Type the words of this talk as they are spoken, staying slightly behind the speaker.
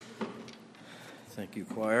Thank you,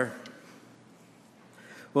 choir.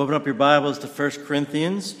 We'll open up your Bibles to 1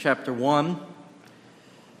 Corinthians chapter 1.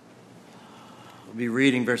 We'll be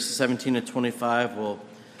reading verses 17 to 25. We'll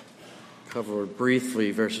cover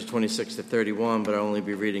briefly verses 26 to 31, but I'll only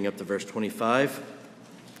be reading up to verse 25.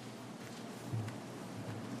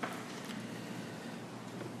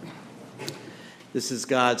 This is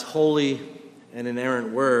God's holy and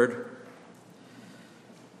inerrant word.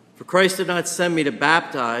 For Christ did not send me to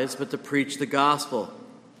baptize, but to preach the gospel,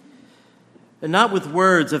 and not with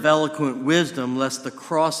words of eloquent wisdom, lest the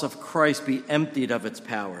cross of Christ be emptied of its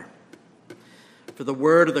power. For the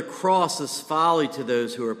word of the cross is folly to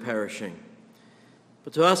those who are perishing,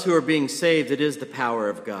 but to us who are being saved it is the power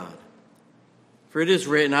of God. For it is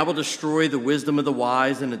written, I will destroy the wisdom of the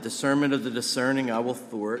wise, and the discernment of the discerning I will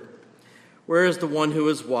thwart. Where is the one who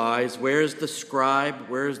is wise? Where is the scribe?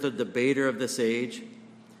 Where is the debater of this age?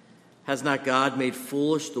 Has not God made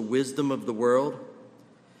foolish the wisdom of the world?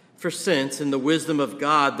 For since, in the wisdom of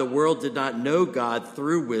God, the world did not know God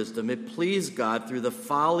through wisdom, it pleased God through the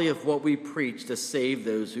folly of what we preach to save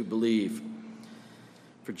those who believe.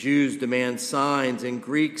 For Jews demand signs, and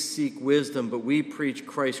Greeks seek wisdom, but we preach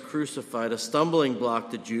Christ crucified, a stumbling block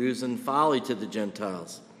to Jews and folly to the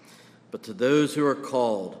Gentiles. But to those who are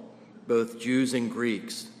called, both Jews and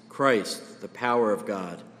Greeks, Christ, the power of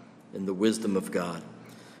God and the wisdom of God.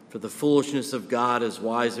 For the foolishness of God is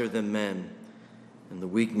wiser than men, and the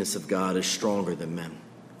weakness of God is stronger than men.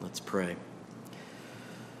 Let's pray.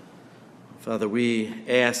 Father, we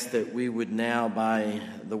ask that we would now, by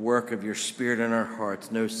the work of your Spirit in our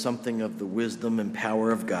hearts, know something of the wisdom and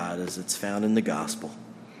power of God as it's found in the gospel.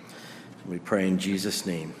 And we pray in Jesus'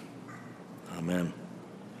 name. Amen.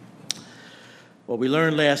 Well, we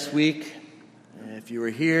learned last week, if you were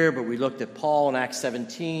here, but we looked at Paul in Acts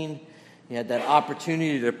 17. He had that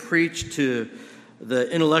opportunity to preach to the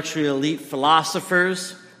intellectually elite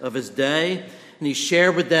philosophers of his day, and he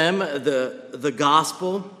shared with them the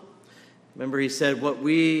gospel. Remember, he said,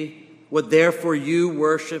 what therefore you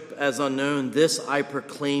worship as unknown, this I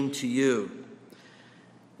proclaim to you.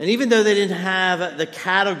 And even though they didn't have the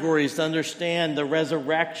categories to understand the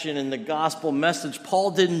resurrection and the gospel message,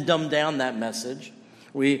 Paul didn't dumb down that message.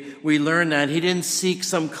 We learned that. He didn't seek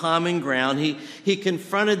some common ground. He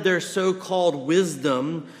confronted their so-called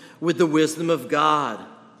wisdom with the wisdom of God.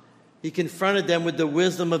 He confronted them with the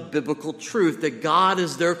wisdom of biblical truth, that God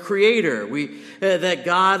is their creator, that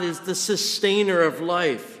God is the sustainer of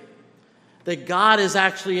life, that God is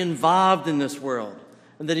actually involved in this world,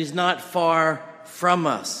 and that he's not far from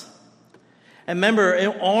us. And remember,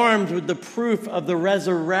 armed with the proof of the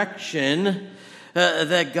resurrection,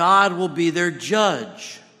 that God will be their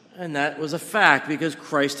judge. And that was a fact because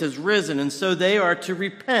Christ has risen. And so they are to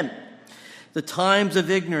repent. The times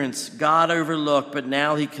of ignorance God overlooked, but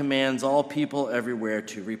now he commands all people everywhere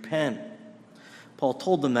to repent. Paul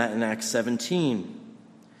told them that in Acts 17.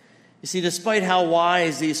 You see, despite how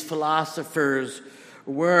wise these philosophers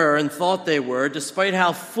were and thought they were, despite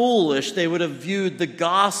how foolish they would have viewed the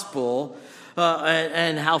gospel,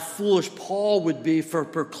 and how foolish Paul would be for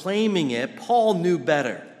proclaiming it, Paul knew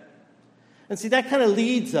better. And see, that kind of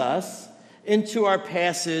leads us into our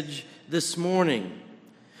passage this morning.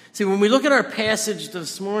 See, when we look at our passage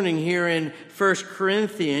this morning here in 1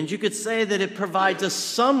 Corinthians, you could say that it provides a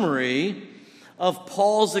summary of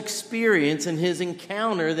Paul's experience and his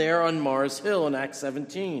encounter there on Mars Hill in Acts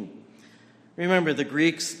 17. Remember, the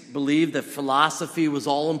Greeks believed that philosophy was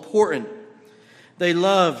all important. They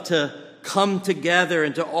loved to come together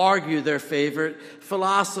and to argue their favorite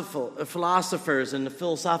philosophers and the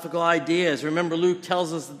philosophical ideas. Remember, Luke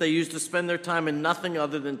tells us that they used to spend their time in nothing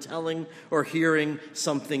other than telling or hearing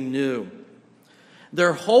something new.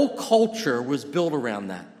 Their whole culture was built around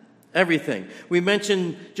that. Everything. We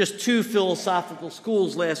mentioned just two philosophical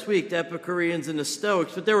schools last week, the Epicureans and the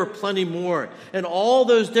Stoics, but there were plenty more. And all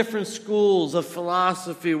those different schools of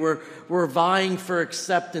philosophy were vying for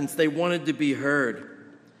acceptance. They wanted to be heard.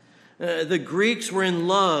 The Greeks were in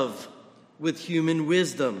love with human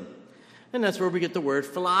wisdom. And that's where we get the word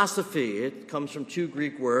philosophy. It comes from two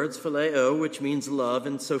Greek words, phileo, which means love,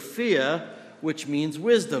 and sophia, which means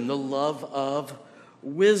wisdom, the love of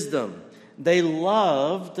wisdom. They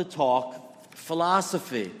loved to talk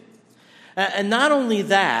philosophy. And not only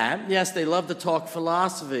that, yes, they loved to talk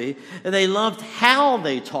philosophy, they loved how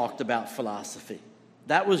they talked about philosophy.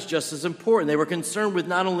 That was just as important. They were concerned with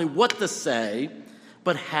not only what to say,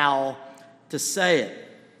 but how to say it.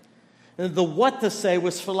 And the what to say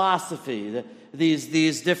was philosophy.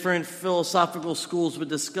 These different philosophical schools were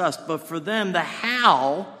discussed. But for them, the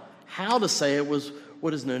how to say it was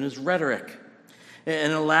what is known as rhetoric.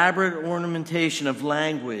 an elaborate ornamentation of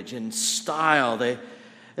language and style.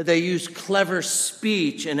 They used clever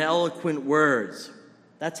speech and eloquent words.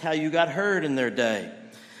 That's how you got heard in their day.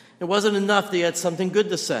 It wasn't enough that you had something good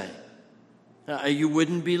to say. You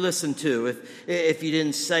wouldn't be listened to if you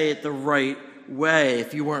didn't say it the right way,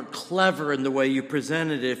 if you weren't clever in the way you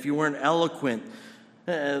presented it, if you weren't eloquent.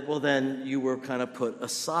 Well, then you were kind of put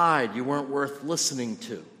aside. You weren't worth listening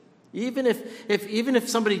to. Even if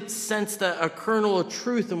somebody sensed a kernel of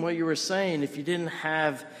truth in what you were saying, if you didn't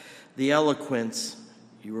have the eloquence,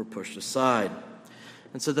 you were pushed aside.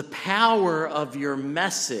 And so the power of your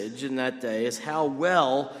message in that day is how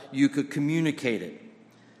well you could communicate it.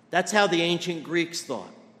 That's how the ancient Greeks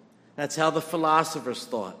thought. That's how the philosophers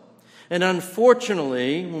thought. And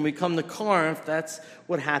unfortunately, when we come to Corinth, that's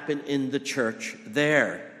what happened in the church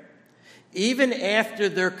there. Even after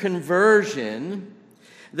their conversion,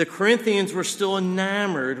 the Corinthians were still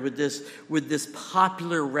enamored with this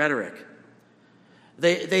popular rhetoric.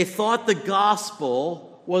 They thought the gospel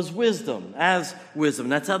was wisdom, as wisdom.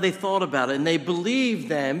 That's how they thought about it. And they believed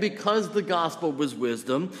then, because the gospel was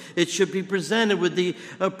wisdom, it should be presented with the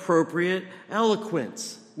appropriate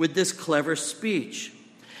eloquence, with this clever speech.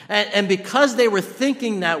 And because they were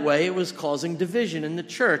thinking that way, it was causing division in the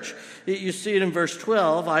church. You see it in verse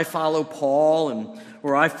 12. I follow Paul,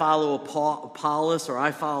 or I follow Apollos, or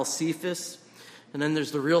I follow Cephas. And then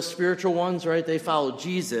there's the real spiritual ones, right? They follow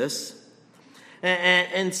Jesus.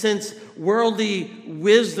 And since worldly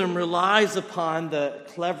wisdom relies upon the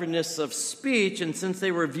cleverness of speech, and since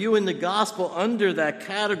they were viewing the gospel under that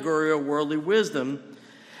category of worldly wisdom,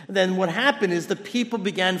 then what happened is the people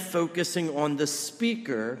began focusing on the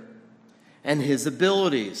speaker and his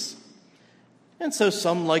abilities. And so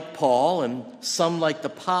some like Paul, and some liked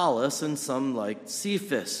Apollos, and some liked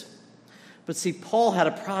Cephas. But see, Paul had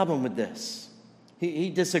a problem with this. He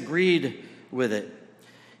disagreed with it.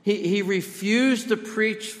 He refused to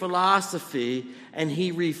preach philosophy, and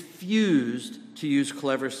he refused to use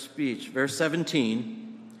clever speech. Verse 17,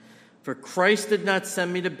 for Christ did not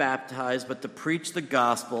send me to baptize, but to preach the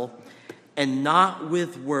gospel, and not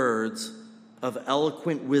with words of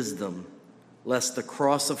eloquent wisdom, lest the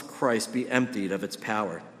cross of Christ be emptied of its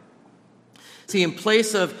power. See, in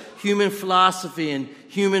place of human philosophy and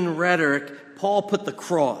human rhetoric, Paul put the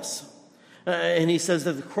cross. And he says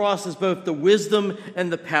that the cross is both the wisdom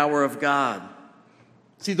and the power of God.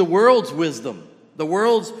 See, the world's wisdom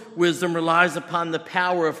relies upon the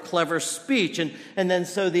power of clever speech. And then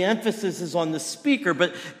so the emphasis is on the speaker.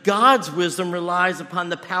 But God's wisdom relies upon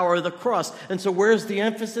the power of the cross. And so where's the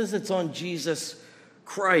emphasis? It's on Jesus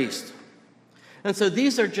Christ. And so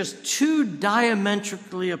these are just two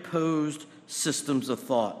diametrically opposed systems of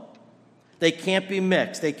thought. They can't be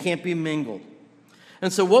mixed. They can't be mingled.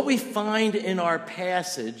 And so what we find in our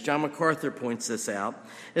passage, John MacArthur points this out,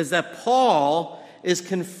 is that Paul is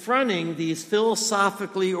confronting these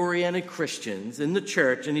philosophically oriented Christians in the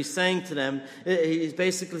church, and he's saying to them, he's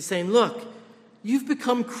basically saying, look, you've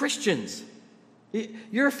become Christians.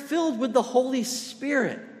 You're filled with the Holy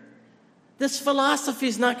Spirit. This philosophy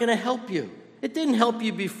is not going to help you. It didn't help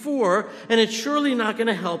you before, and it's surely not going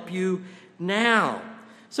to help you now.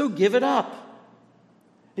 So give it up.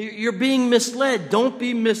 You're being misled. Don't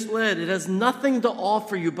be misled. It has nothing to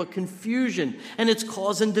offer you but confusion, and it's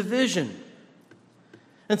causing division.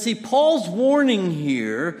 And see, Paul's warning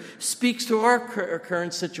here speaks to our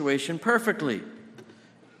current situation perfectly.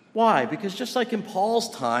 Why? Because just like in Paul's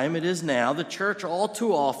time, it is now, the church all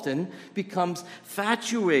too often becomes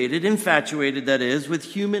infatuated that is, with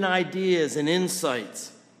human ideas and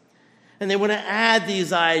insights. And they want to add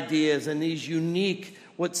these ideas and these unique,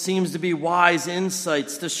 what seems to be wise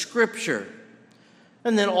insights to Scripture.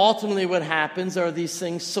 And then ultimately what happens are these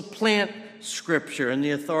things supplant Scripture and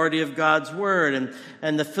the authority of God's Word,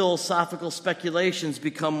 and the philosophical speculations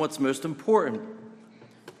become what's most important.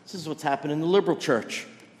 This is what's happened in the liberal church.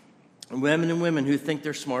 Men and women who think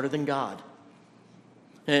they're smarter than God,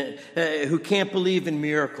 who can't believe in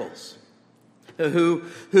miracles,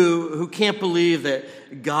 who can't believe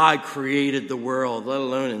that God created the world, let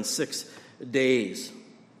alone in 6 days.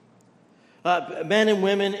 Men and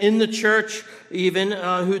women in the church even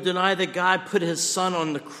who deny that God put his son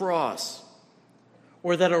on the cross,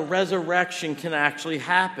 or that a resurrection can actually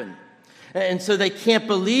happen. And so they can't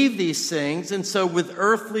believe these things, and so with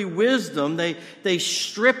earthly wisdom, they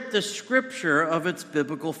strip the Scripture of its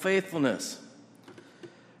biblical faithfulness.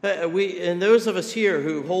 And those of us here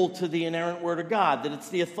who hold to the inerrant Word of God, that it's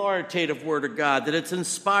the authoritative Word of God, that it's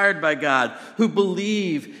inspired by God, who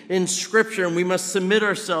believe in Scripture, and we must submit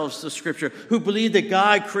ourselves to Scripture, who believe that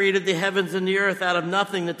God created the heavens and the earth out of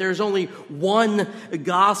nothing, that there's only one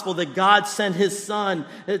gospel, that God sent His Son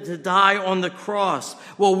to die on the cross.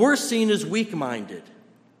 Well, we're seen as weak-minded.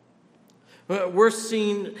 We're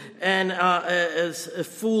seen as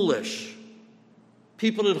foolish.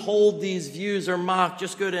 People that hold these views are mocked.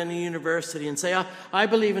 Just go to any university and say, I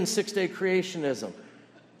believe in six-day creationism.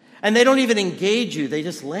 And they don't even engage you. They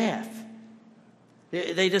just laugh.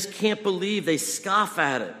 They just can't believe. They scoff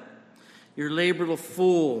at it. You're labeled a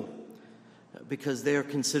fool because they are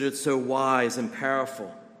considered so wise and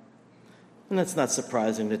powerful. And that's not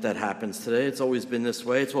surprising that happens today. It's always been this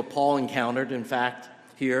way. It's what Paul encountered, in fact,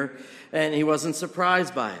 here. And he wasn't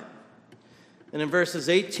surprised by it. And in verses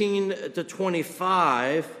 18 to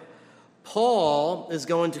 25, Paul is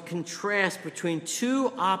going to contrast between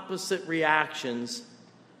two opposite reactions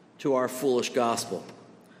to our foolish gospel.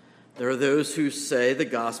 There are those who say the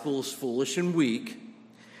gospel is foolish and weak,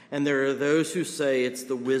 and there are those who say it's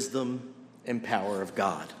the wisdom and power of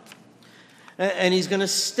God. And he's going to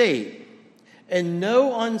state in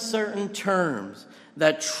no uncertain terms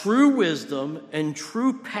that true wisdom and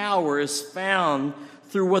true power is found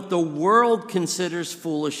through what the world considers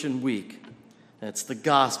foolish and weak. That's the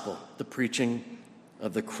gospel, the preaching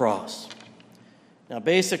of the cross. Now,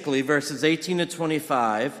 basically, verses 18 to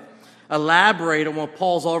 25 elaborate on what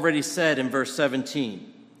Paul's already said in verse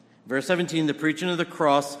 17. Verse 17, the preaching of the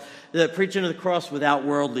cross without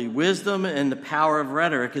worldly wisdom and the power of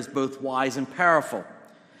rhetoric is both wise and powerful.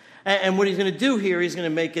 And what he's going to do here, he's going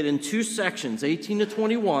to make it in two sections, 18 to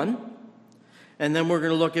 21, and then we're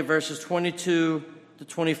going to look at verses 22 to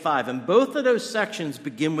 25. And both of those sections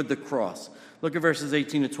begin with the cross. Look at verses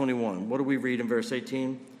 18 to 21. What do we read in verse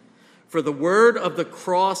 18? For the word of the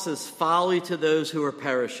cross is folly to those who are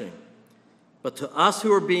perishing, but to us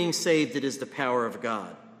who are being saved it is the power of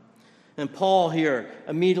God. And Paul here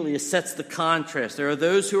immediately sets the contrast. There are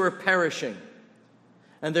those who are perishing,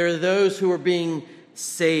 and there are those who are being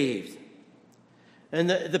saved. And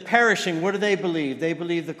the perishing, what do they believe? They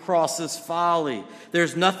believe the cross is folly.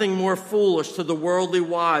 There's nothing more foolish to the worldly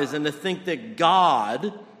wise than to think that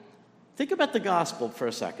God, think about the gospel for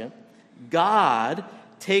a second, God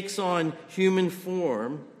takes on human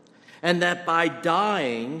form, and that by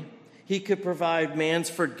dying, he could provide man's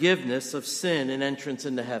forgiveness of sin and entrance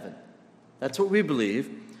into heaven. That's what we believe,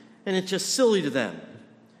 and it's just silly to them.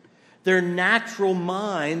 Their natural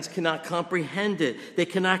minds cannot comprehend it. They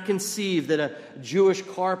cannot conceive that a Jewish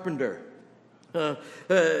carpenter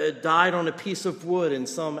died on a piece of wood in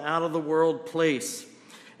some out-of-the-world place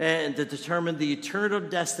and to determine the eternal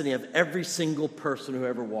destiny of every single person who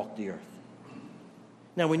ever walked the earth.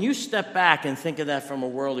 Now, when you step back and think of that from a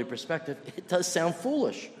worldly perspective, it does sound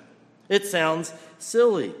foolish. It sounds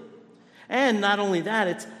silly. And not only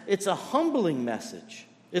that, it's a humbling message.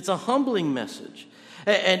 It's a humbling message.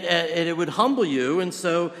 And it would humble you, and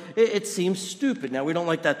so it seems stupid. Now, we don't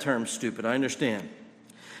like that term, stupid, I understand.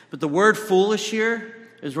 But the word foolish here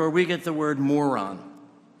is where we get the word moron.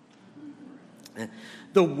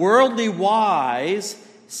 The worldly wise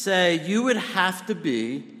say you would have to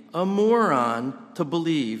be a moron to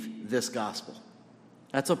believe this gospel.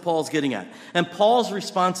 That's what Paul's getting at. And Paul's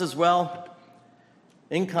response as well,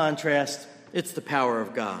 in contrast, it's the power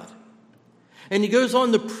of God. And he goes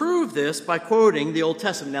on to prove this by quoting the Old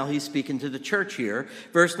Testament. Now he's speaking to the church here.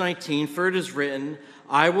 Verse 19, for it is written,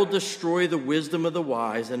 I will destroy the wisdom of the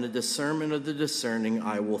wise, and the discernment of the discerning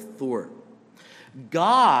I will thwart.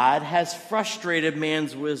 God has frustrated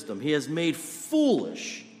man's wisdom. He has made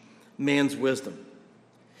foolish man's wisdom.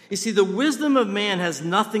 You see, the wisdom of man has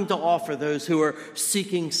nothing to offer those who are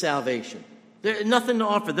seeking salvation. There's nothing to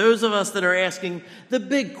offer those of us that are asking the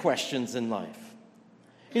big questions in life.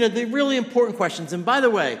 You know, the really important questions. And by the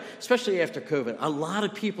way, especially after COVID, a lot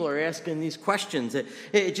of people are asking these questions.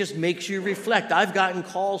 It just makes you reflect. I've gotten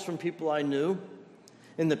calls from people I knew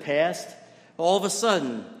in the past. All of a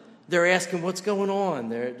sudden, they're asking what's going on.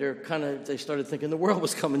 They started thinking the world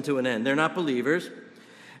was coming to an end. They're not believers.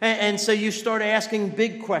 And so you start asking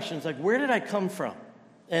big questions like, where did I come from?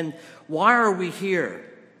 And why are we here?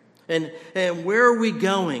 And where are we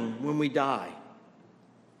going when we die?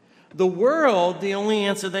 The world, the only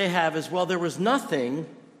answer they have is, well, there was nothing,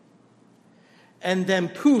 and then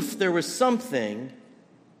poof, there was something,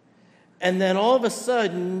 and then all of a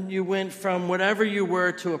sudden you went from whatever you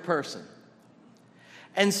were to a person.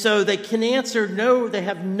 And so they can answer no, they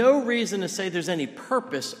have no reason to say there's any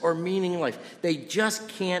purpose or meaning in life. They just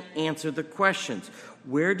can't answer the questions.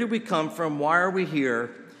 Where did we come from? Why are we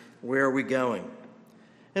here? Where are we going?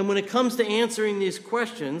 And when it comes to answering these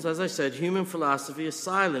questions, as I said, human philosophy is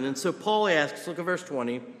silent. And so Paul asks, look at verse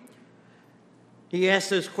 20. He asks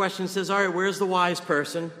those questions, says, all right, where's the wise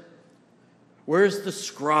person? Where's the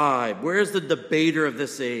scribe? Where's the debater of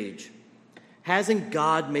this age? Hasn't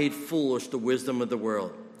God made foolish the wisdom of the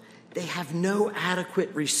world? They have no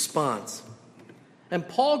adequate response. And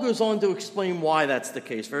Paul goes on to explain why that's the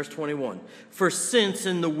case. Verse 21. For since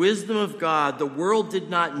in the wisdom of God, the world did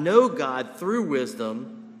not know God through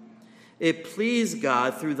wisdom, it pleased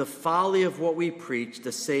God through the folly of what we preach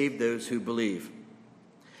to save those who believe.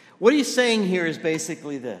 What he's saying here is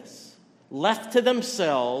basically this. Left to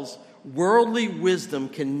themselves, worldly wisdom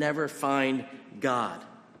can never find God.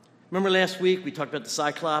 Remember last week we talked about the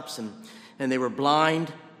Cyclops and they were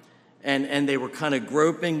blind and they were kind of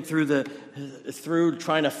groping through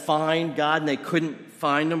trying to find God and they couldn't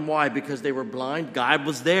find him. Why? Because they were blind. God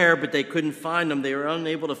was there, but they couldn't find him. They were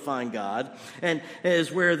unable to find God. And it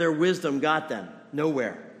is where their wisdom got them.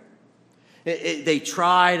 Nowhere. They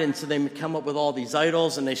tried, and so they come up with all these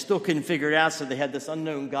idols, and they still couldn't figure it out, so they had this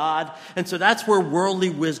unknown God. And so that's where worldly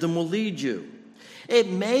wisdom will lead you. It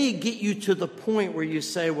may get you to the point where you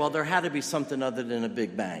say, well, there had to be something other than a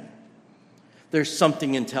Big Bang. There's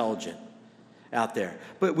something intelligent out there.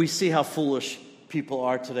 But we see how foolish people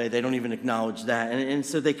are today. They don't even acknowledge that. And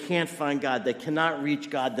so they can't find God. They cannot reach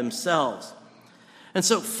God themselves. And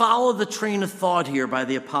so follow the train of thought here by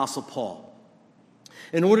the Apostle Paul.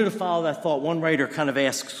 In order to follow that thought, one writer kind of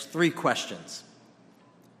asks 3 questions.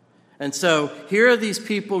 And so here are these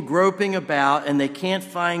people groping about, and they can't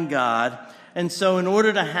find God. And so in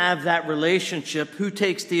order to have that relationship, who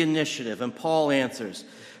takes the initiative? And Paul answers,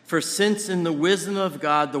 for since in the wisdom of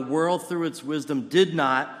God, the world through its wisdom did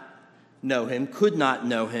not know him, could not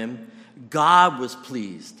know him, God was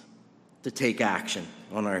pleased to take action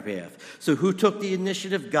on our behalf. So who took the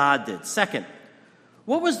initiative? God did. Second,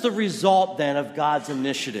 what was the result then of God's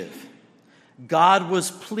initiative? God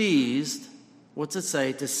was pleased, what's it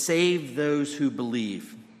say? To save those who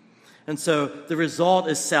believe. And so the result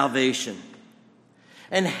is salvation.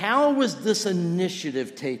 And how was this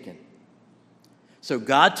initiative taken? So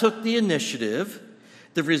God took the initiative.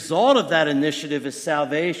 The result of that initiative is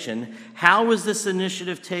salvation. How was this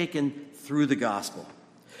initiative taken? Through the gospel.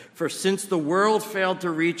 For since the world failed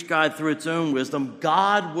to reach God through its own wisdom,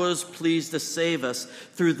 God was pleased to save us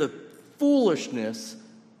through the foolishness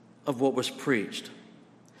of what was preached.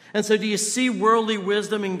 And so do you see worldly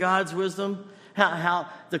wisdom and God's wisdom? How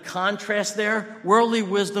the contrast there? Worldly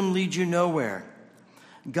wisdom leads you nowhere.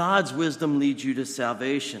 God's wisdom leads you to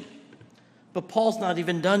salvation. But Paul's not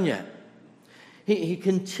even done yet. He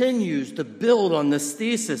continues to build on this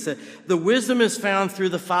thesis. The wisdom is found through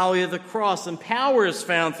the folly of the cross, and power is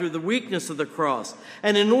found through the weakness of the cross.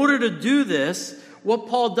 And in order to do this, what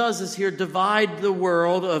Paul does is here divide the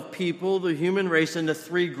world of people, the human race, into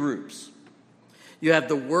 3 groups. You have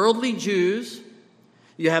the worldly Jews,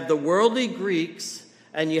 you have the worldly Greeks,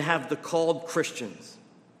 and you have the called Christians.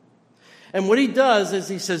 And what he does is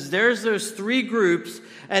he says, there's those 3 groups,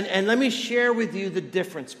 and let me share with you the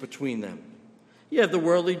difference between them. You have the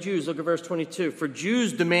worldly Jews. Look at verse 22. For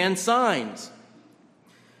Jews demand signs.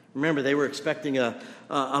 Remember, they were expecting a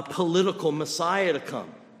political Messiah to come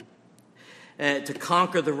to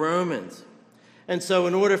conquer the Romans. And so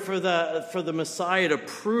in order for the Messiah to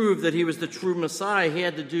prove that he was the true Messiah, he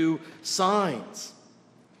had to do signs.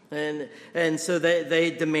 And so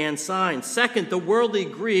they demand signs. Second, the worldly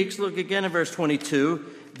Greeks, look again at verse 22,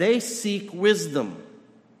 they seek wisdom.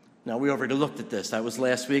 Now, we already looked at this. That was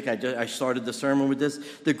last week. I started the sermon with this.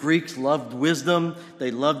 The Greeks loved wisdom.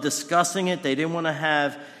 They loved discussing it. They didn't want to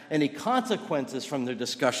have any consequences from their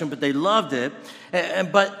discussion, but they loved it.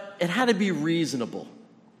 But it had to be reasonable.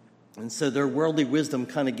 And so their worldly wisdom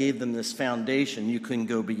kind of gave them this foundation. You couldn't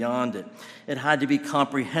go beyond it. It had to be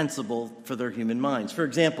comprehensible for their human minds. For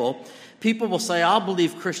example, people will say, I'll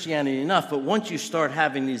believe Christianity enough, but once you start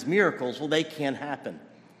having these miracles, well, they can't happen.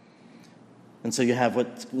 And so you have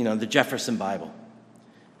the Jefferson Bible.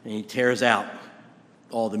 And he tears out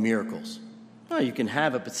all the miracles. Well, you can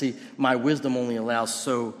have it, but see, my wisdom only allows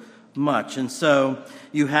so much. And so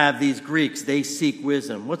you have these Greeks, they seek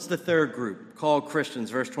wisdom. What's the third group? Called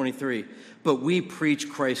Christians, verse 23. But we preach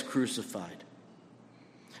Christ crucified.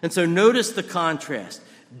 And so notice the contrast.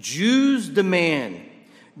 Jews demand,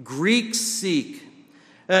 Greeks seek.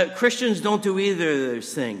 Christians don't do either of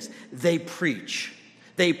those things. They preach.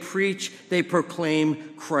 They preach, they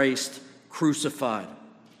proclaim Christ crucified.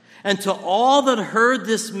 And to all that heard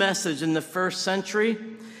this message in the first century,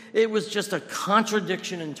 it was just a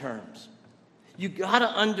contradiction in terms. You got to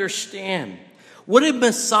understand, What did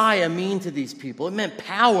Messiah mean to these people? It meant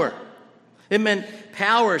power. It meant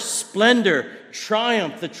power, splendor,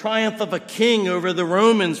 triumph, the triumph of a king over the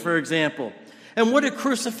Romans, for example. And what did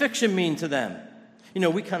crucifixion mean to them? You know,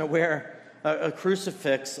 we kind of wear a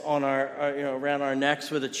crucifix on around our necks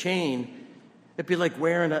with a chain. It'd be like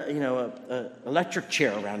wearing a electric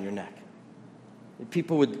chair around your neck.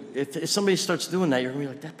 People would, if somebody starts doing that, you're going to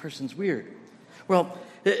be like, that person's weird. Well,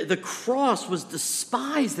 the cross was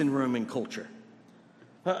despised in Roman culture.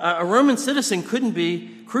 A Roman citizen couldn't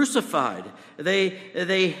be crucified. They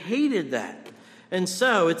hated that. And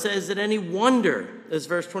so it says that any wonder, as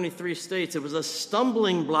verse 23 states, it was a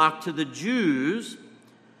stumbling block to the Jews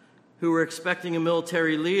who were expecting a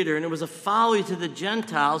military leader, and it was a folly to the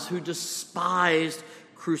Gentiles who despised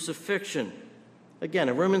crucifixion. Again,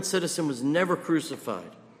 a Roman citizen was never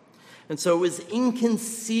crucified. And so it was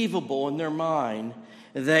inconceivable in their mind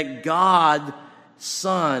that God's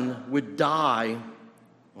Son would die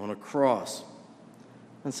on a cross.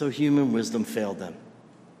 And so human wisdom failed them.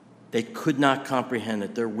 They could not comprehend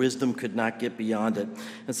it. Their wisdom could not get beyond it.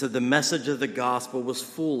 And so the message of the gospel was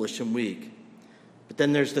foolish and weak. But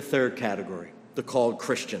then there's the third category, the called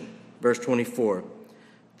Christian. Verse 24.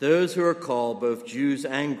 Those who are called, both Jews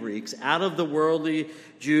and Greeks, out of the worldly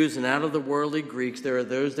Jews and out of the worldly Greeks, there are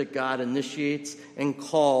those that God initiates and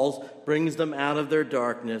calls, brings them out of their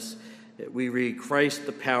darkness. We read, Christ,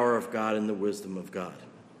 the power of God and the wisdom of God.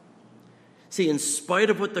 See, in spite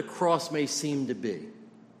of what the cross may seem to be,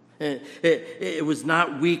 it was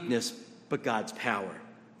not weakness, but God's power.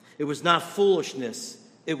 It was not foolishness,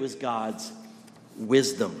 it was God's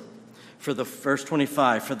wisdom. For the verse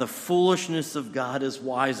 25, for the foolishness of God is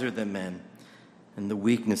wiser than men, and the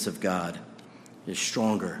weakness of God is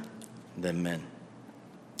stronger than men.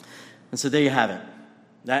 And so there you have it.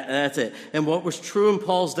 That's it. And what was true in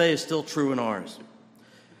Paul's day is still true in ours.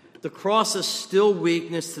 The cross is still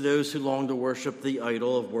weakness to those who long to worship the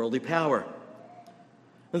idol of worldly power.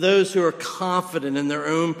 And those who are confident in their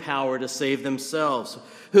own power to save themselves,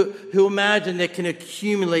 who imagine they can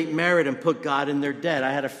accumulate merit and put God in their debt.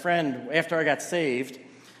 I had a friend, after I got saved,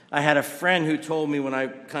 I had a friend who told me when I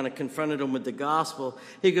kind of confronted him with the gospel,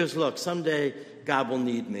 he goes, look, someday God will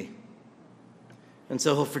need me. And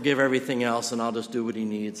so he'll forgive everything else and I'll just do what he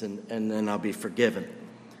needs and then I'll be forgiven.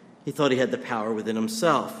 He thought he had the power within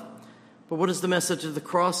himself. But what does the message of the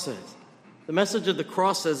cross say? The message of the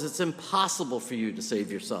cross says it's impossible for you to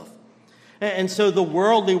save yourself. And so the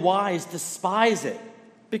worldly wise despise it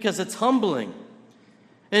because it's humbling.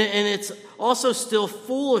 And it's also still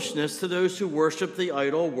foolishness to those who worship the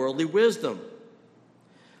idol of worldly wisdom.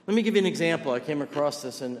 Let me give you an example. I came across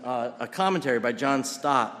this in a commentary by John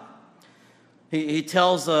Stott. He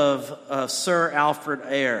tells of Sir Alfred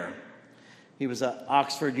Ayer. He was an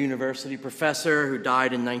Oxford University professor who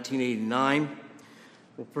died in 1989.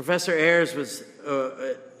 Well, Professor Ayers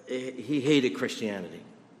he hated Christianity.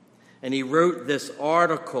 And he wrote this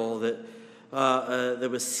article that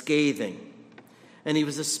was scathing. And he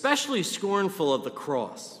was especially scornful of the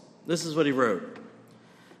cross. This is what he wrote.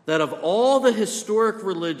 That of all the historic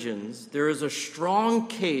religions, there is a strong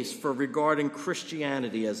case for regarding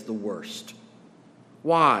Christianity as the worst.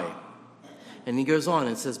 Why? And he goes on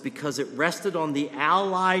and says, because it rested on the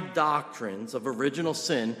allied doctrines of original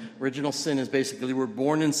sin. Original sin is basically we're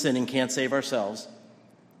born in sin and can't save ourselves.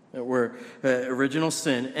 We're original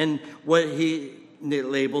sin. And what he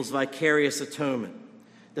labels vicarious atonement.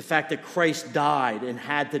 The fact that Christ died and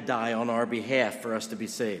had to die on our behalf for us to be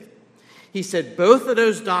saved. He said both of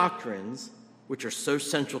those doctrines, which are so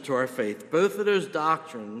central to our faith, both of those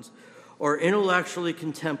doctrines are intellectually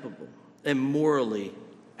contemptible and morally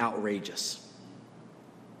outrageous.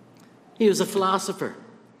 He was a philosopher,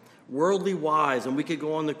 worldly wise, and we could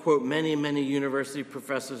go on to quote many, many university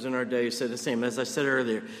professors in our day who said the same. As I said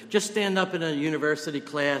earlier, just stand up in a university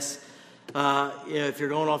class, if you're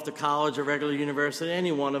going off to college or regular university,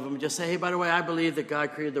 any one of them, just say, hey, by the way, I believe that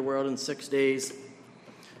God created the world in 6 days,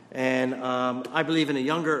 and I believe in a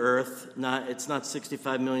younger earth, it's not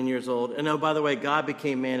 65 million years old, and oh, by the way, God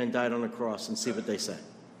became man and died on the cross, and see what they say.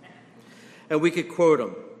 And we could quote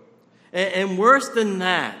them. And worse than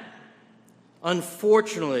that,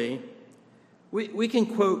 unfortunately, we can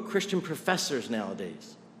quote Christian professors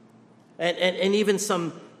nowadays. And even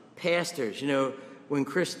some pastors. You know, when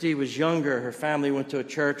Christy was younger, her family went to a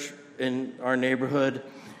church in our neighborhood,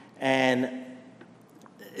 and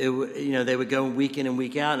they would go week in and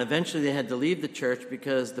week out, and eventually they had to leave the church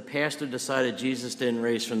because the pastor decided Jesus didn't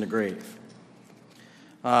raise from the grave.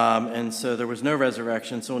 And so there was no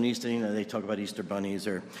resurrection. So on Easter, they talk about Easter bunnies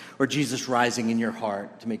or Jesus rising in your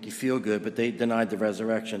heart to make you feel good, but they denied the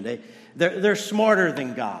resurrection. They're smarter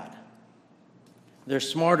than God. They're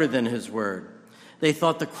smarter than his word. They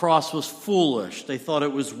thought the cross was foolish. They thought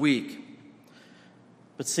it was weak.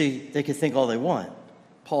 But see, they can think all they want.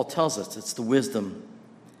 Paul tells us it's the wisdom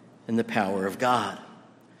and the power of God.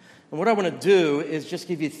 And what I want to do is just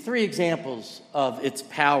give you 3 examples of its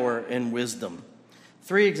power and wisdom.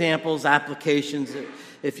 3 examples, applications,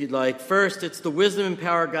 if you'd like. First, it's the wisdom and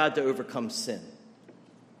power of God to overcome sin.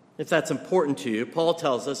 If that's important to you, Paul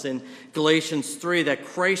tells us in Galatians 3 that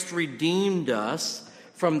Christ redeemed us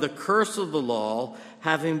from the curse of the law,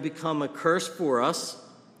 having become a curse for us.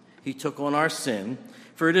 He took on our sin.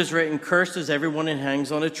 For it is written, cursed is everyone who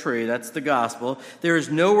hangs on a tree. That's the gospel. There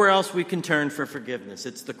is nowhere else we can turn for forgiveness.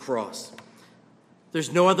 It's the cross.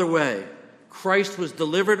 There's no other way. Christ was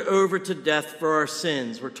delivered over to death for our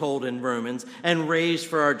sins, we're told in Romans, and raised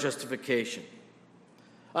for our justification.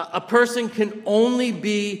 A person can only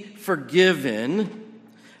be forgiven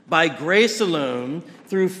by grace alone,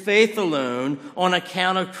 through faith alone, on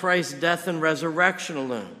account of Christ's death and resurrection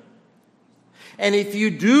alone. And if you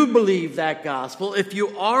do believe that gospel, if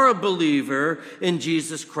you are a believer in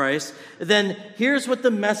Jesus Christ, then here's what the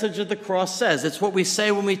message of the cross says. It's what we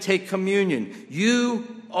say when we take communion.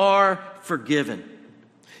 You are forgiven.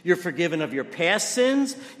 You're forgiven of your past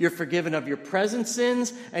sins, you're forgiven of your present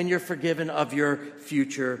sins, and you're forgiven of your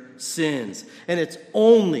future sins. And it's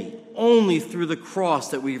only through the cross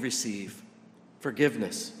that we receive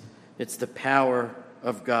forgiveness. It's the power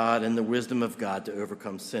of God and the wisdom of God to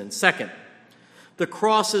overcome sin. Second, the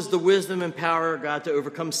cross is the wisdom and power of God to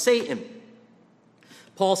overcome Satan.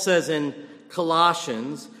 Paul says in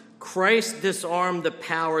Colossians, Christ disarmed the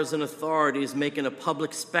powers and authorities, making a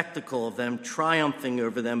public spectacle of them, triumphing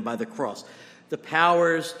over them by the cross. The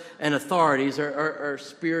powers and authorities are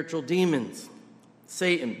spiritual demons.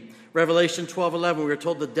 Satan. Revelation 12:11, we are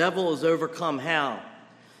told the devil is overcome. How?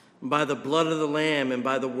 By the blood of the Lamb and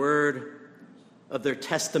by the word of their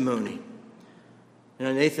testimony.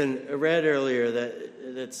 Nathan read earlier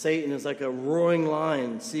that Satan is like a roaring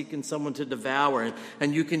lion seeking someone to devour.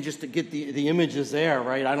 And you can just get the images there,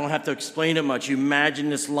 right? I don't have to explain it much. You imagine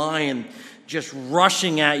this lion just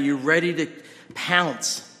rushing at you, ready to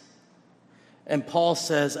pounce. And Paul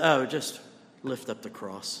says, just lift up the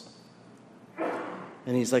cross.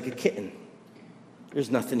 And he's like a kitten. There's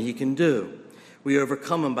nothing he can do. We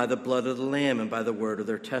overcome him by the blood of the Lamb and by the word of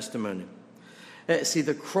their testimony. See,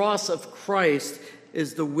 the cross of Christ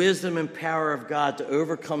is the wisdom and power of God to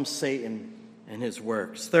overcome Satan and his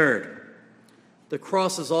works. Third, the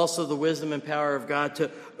cross is also the wisdom and power of God to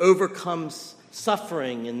overcome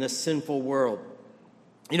suffering in this sinful world.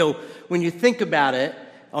 You know, when you think about it,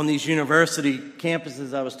 on these university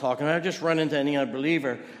campuses I was talking about, I just run into any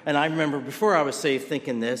unbeliever, and I remember before I was saved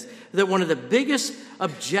thinking this, that one of the biggest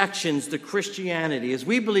objections to Christianity is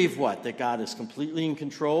we believe what? That God is completely in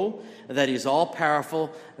control, that he's all-powerful,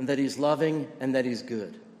 and that he's loving, and that he's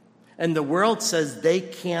good. And the world says they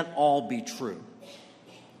can't all be true.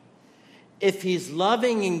 If he's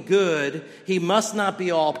loving and good, he must not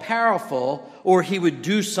be all-powerful, or he would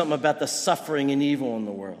do something about the suffering and evil in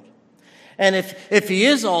the world. And if he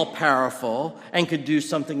is all-powerful and could do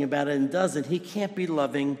something about it and doesn't, he can't be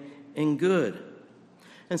loving and good.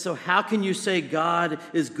 And so how can you say God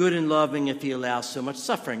is good and loving if he allows so much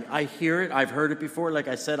suffering? I hear it. I've heard it before. Like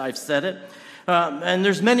I said, I've said it. And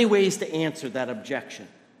there's many ways to answer that objection.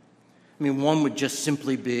 I mean, one would just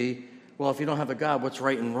simply be, well, if you don't have a God, what's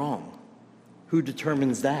right and wrong? Who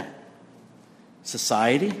determines that?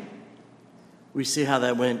 Society? We see how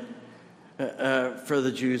that went for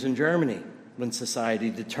the Jews in Germany when society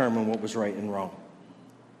determined what was right and wrong.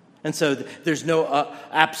 And so there's no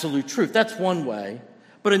absolute truth. That's one way.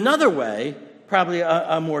 But another way, probably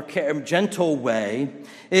a more gentle way,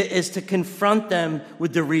 is to confront them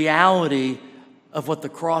with the reality of what the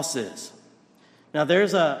cross is. Now,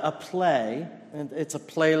 there's a play, and it's a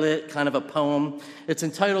playlet, kind of a poem. It's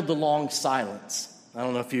entitled The Long Silence. I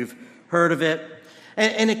don't know if you've heard of it.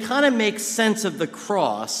 And it kind of makes sense of the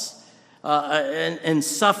cross and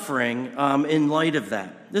suffering in light of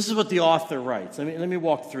that. This is what the author writes. Let me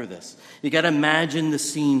walk through this. You got to imagine the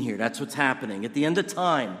scene here. That's what's happening. At the end of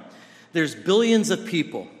time, there's billions of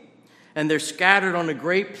people, and they're scattered on a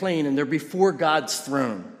great plain, and they're before God's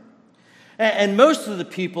throne. And most of the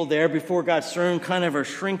people there before God's throne kind of are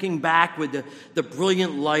shrinking back with the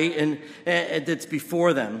brilliant light and that's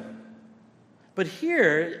before them. But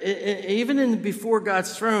here, even before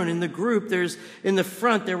God's throne, in the group, in the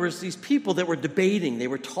front, there was these people that were debating. They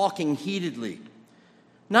were talking heatedly.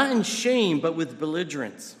 Not in shame, but with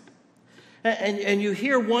belligerence. And you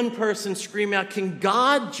hear one person scream out, "Can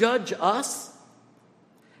God judge us?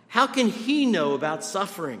 How can he know about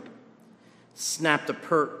suffering? snapped a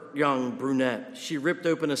pert young brunette. She ripped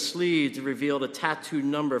open a sleeve to reveal a tattooed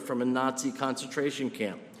number from a Nazi concentration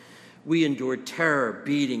camp. We endured terror,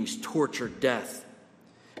 beatings, torture, death.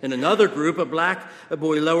 In another group, a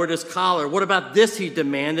boy lowered his collar. What about this, he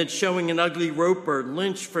demanded, showing an ugly rope bird,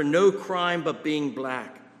 lynched for no crime but being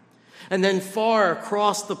black. And then far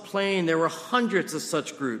across the plain, there were hundreds of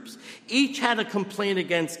such groups. Each had a complaint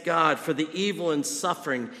against God for the evil and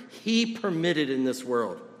suffering he permitted in this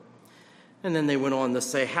world. And then they went on to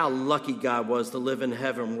say how lucky God was to live in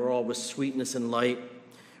heaven where all was sweetness and light,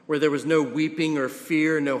 where there was no weeping or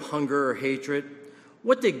fear, no hunger or hatred.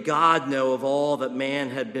 What did God know of all that man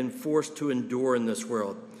had been forced to endure in this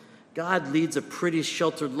world? God leads a pretty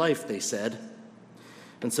sheltered life, they said.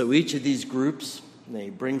 And so each of these groups, they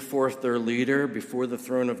bring forth their leader before the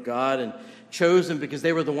throne of God, and chosen because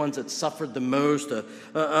they were the ones that suffered the most,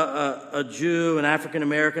 a Jew, an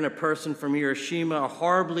African-American, a person from Hiroshima, a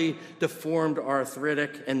horribly deformed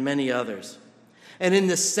arthritic, and many others. And in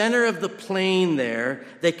the center of the plain there,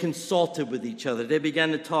 they consulted with each other. They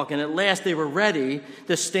began to talk, and at last they were ready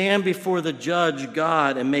to stand before the judge,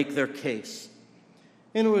 God, and make their case.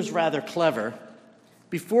 And it was rather clever.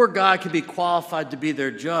 Before God could be qualified to be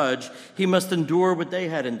their judge, he must endure what they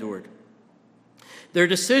had endured. Their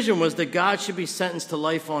decision was that God should be sentenced to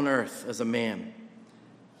life on earth as a man.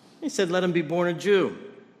 He said, let him be born a Jew.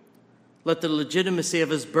 Let the legitimacy of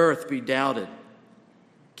his birth be doubted.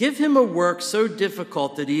 Give him a work so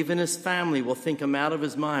difficult that even his family will think him out of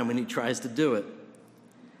his mind when he tries to do it.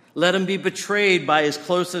 Let him be betrayed by his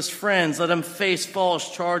closest friends. Let him face false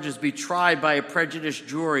charges, be tried by a prejudiced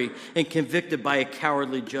jury, and convicted by a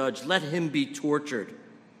cowardly judge. Let him be tortured.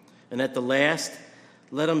 And at the last,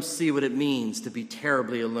 let him see what it means to be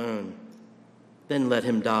terribly alone. Then let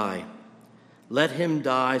him die. Let him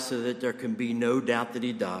die so that there can be no doubt that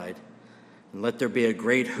he died. And let there be a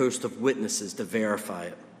great host of witnesses to verify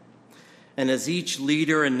it. And as each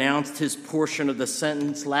leader announced his portion of the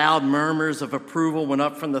sentence, loud murmurs of approval went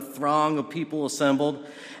up from the throng of people assembled.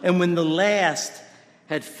 And when the last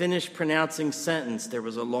had finished pronouncing sentence, there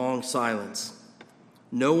was a long silence.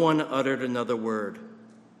 No one uttered another word,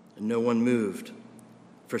 and no one moved,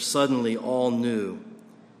 for suddenly all knew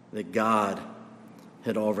that God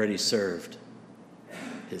had already served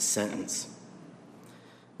his sentence.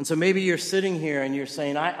 And so maybe you're sitting here and you're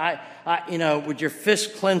saying, with your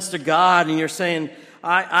fist clenched to God, and you're saying,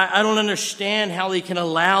 I don't understand how he can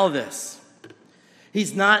allow this.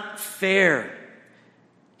 He's not fair.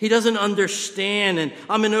 He doesn't understand, and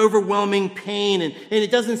I'm in overwhelming pain, and it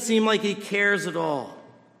doesn't seem like he cares at all.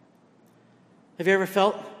 Have you ever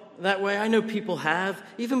felt that way? I know people have.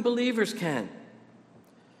 Even believers can.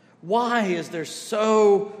 Why is there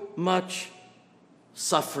so much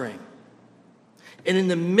suffering? And in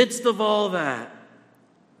the midst of all that,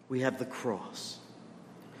 we have the cross.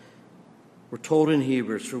 We're told in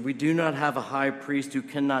Hebrews, for we do not have a high priest who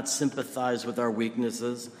cannot sympathize with our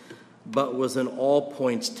weaknesses, but was in all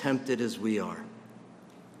points tempted as we are,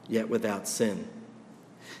 yet without sin.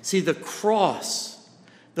 See, the cross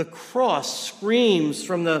screams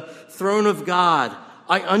from the throne of God,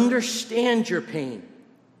 I understand your pain.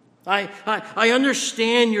 I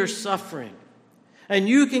understand your suffering. And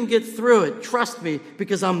you can get through it, trust me,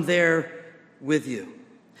 because I'm there with you.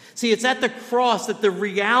 See, it's at the cross that the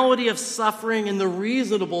reality of suffering and the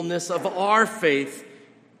reasonableness of our faith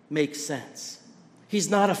makes sense. He's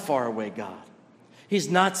not a faraway God. He's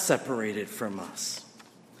not separated from us.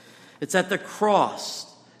 It's at the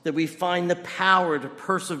cross that we find the power to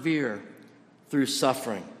persevere through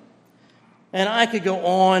suffering. And I could go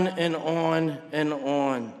on and on and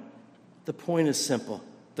on. The point is simple.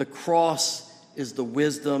 The cross is the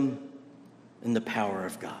wisdom and the power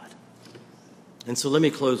of God. And so let me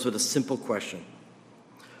close with a simple question.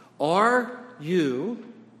 Are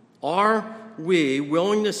we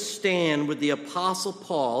willing to stand with the Apostle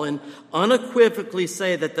Paul and unequivocally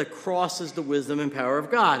say that the cross is the wisdom and power of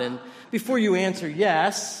God? And before you answer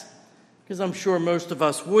yes, because I'm sure most of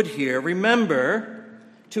us would here, remember,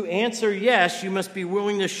 to answer yes, you must be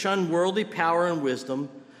willing to shun worldly power and wisdom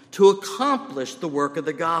to accomplish the work of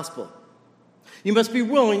the gospel. You must be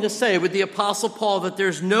willing to say with the Apostle Paul that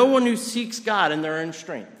there's no one who seeks God in their own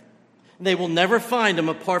strength. They will never find him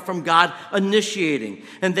apart from God initiating,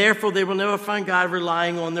 and therefore they will never find God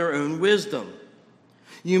relying on their own wisdom.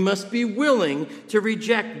 You must be willing to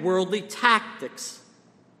reject worldly tactics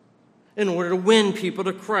in order to win people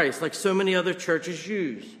to Christ, like so many other churches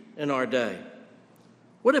use in our day.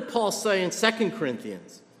 What did Paul say in 2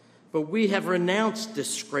 Corinthians? But we have renounced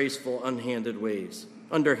disgraceful, underhanded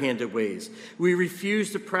ways. We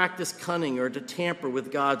refuse to practice cunning or to tamper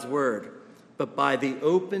with God's word, but by the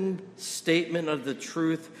open statement of the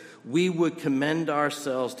truth, we would commend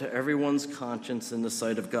ourselves to everyone's conscience in the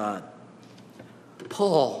sight of God.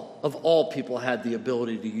 Paul, of all people, had the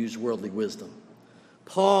ability to use worldly wisdom.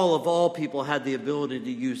 Paul, of all people, had the ability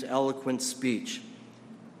to use eloquent speech.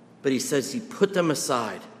 But he says he put them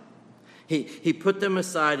aside. He put them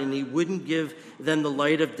aside, and he wouldn't give them the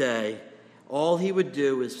light of day. All he would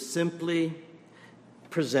do is simply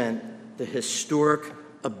present the historic,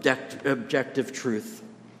 objective truth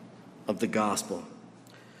of the gospel.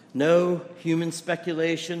 No human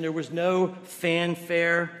speculation. There was no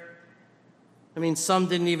fanfare. I mean, some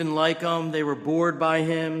didn't even like him. They were bored by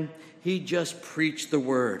him. He just preached the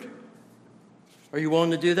word. Are you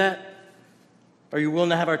willing to do that? Are you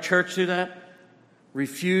willing to have our church do that?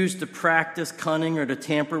 Refuse to practice cunning or to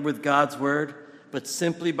tamper with God's word, but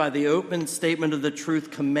simply by the open statement of the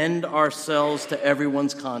truth, commend ourselves to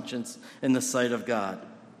everyone's conscience in the sight of God.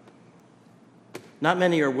 Not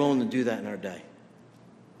many are willing to do that in our day.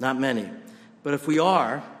 Not many. But if we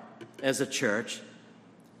are, as a church,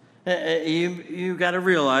 you got to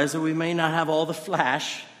realize that we may not have all the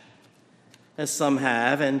flash, as some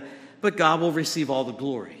have, but God will receive all the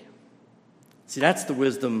glory. See, that's the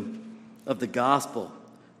wisdom of the gospel.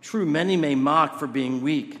 True, many may mock for being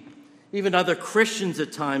weak. Even other Christians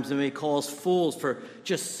at times may call us fools for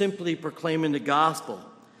just simply proclaiming the gospel.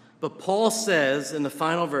 But Paul says in the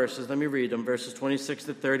final verses, let me read them, verses 26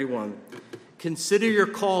 to 31, consider your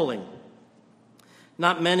calling.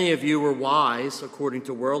 Not many of you were wise according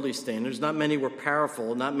to worldly standards. Not many were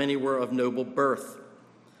powerful. Not many were of noble birth.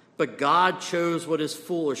 But God chose what is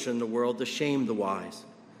foolish in the world to shame the wise.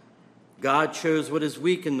 God chose what is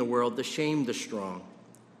weak in the world to shame the strong.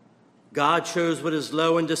 God chose what is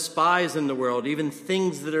low and despised in the world, even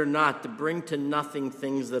things that are not, to bring to nothing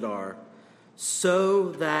things that are,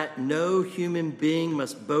 so that no human being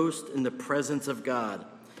must boast in the presence of God.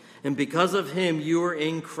 And because of him, you are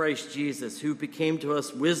in Christ Jesus, who became to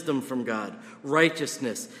us wisdom from God,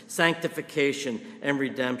 righteousness, sanctification, and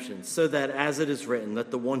redemption, so that, as it is written,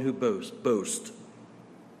 let the one who boasts, boast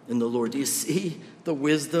in the Lord. Do you see the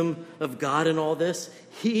wisdom of God in all this?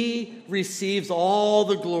 He receives all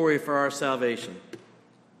the glory for our salvation.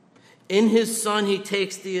 In his Son, he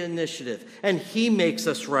takes the initiative, and he makes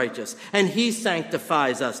us righteous, and he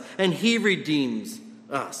sanctifies us, and he redeems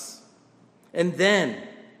us. And then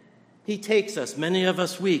he takes us, many of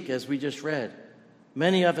us weak, as we just read,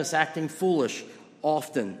 many of us acting foolish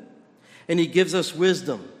often, and he gives us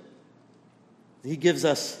wisdom. He gives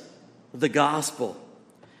us the gospel.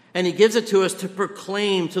 And he gives it to us to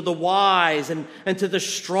proclaim to the wise and to the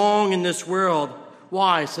strong in this world.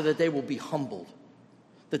 Why? So that they will be humbled,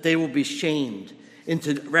 that they will be shamed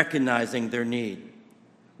into recognizing their need.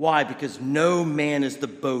 Why? Because no man is to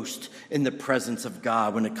boast in the presence of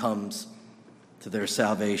God when it comes to their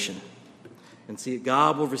salvation. And see,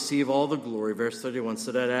 God will receive all the glory, verse 31,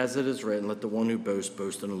 so that as it is written, let the one who boasts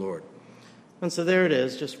boast in the Lord. And so there it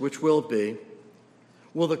is, just which will it be?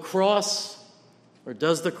 Will the cross, or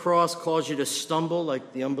does the cross cause you to stumble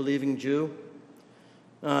like the unbelieving Jew?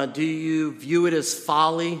 Do you view it as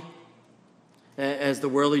folly, as the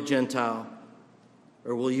worldly Gentile?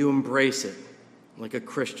 Or will you embrace it like a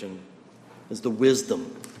Christian, as the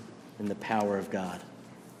wisdom and the power of God?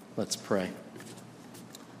 Let's pray.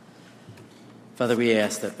 Father, we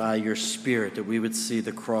ask that by your Spirit that we would see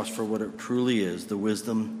the cross for what it truly is, the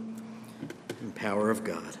wisdom and power of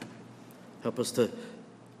God. Help us to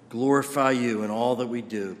glorify you in all that we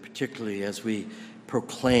do, particularly as we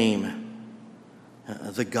proclaim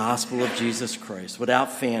the gospel of Jesus Christ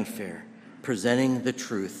without fanfare, presenting the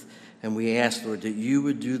truth. And we ask, Lord, that you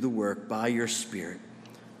would do the work by your Spirit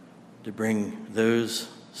to bring those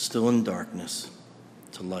still in darkness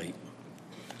to light.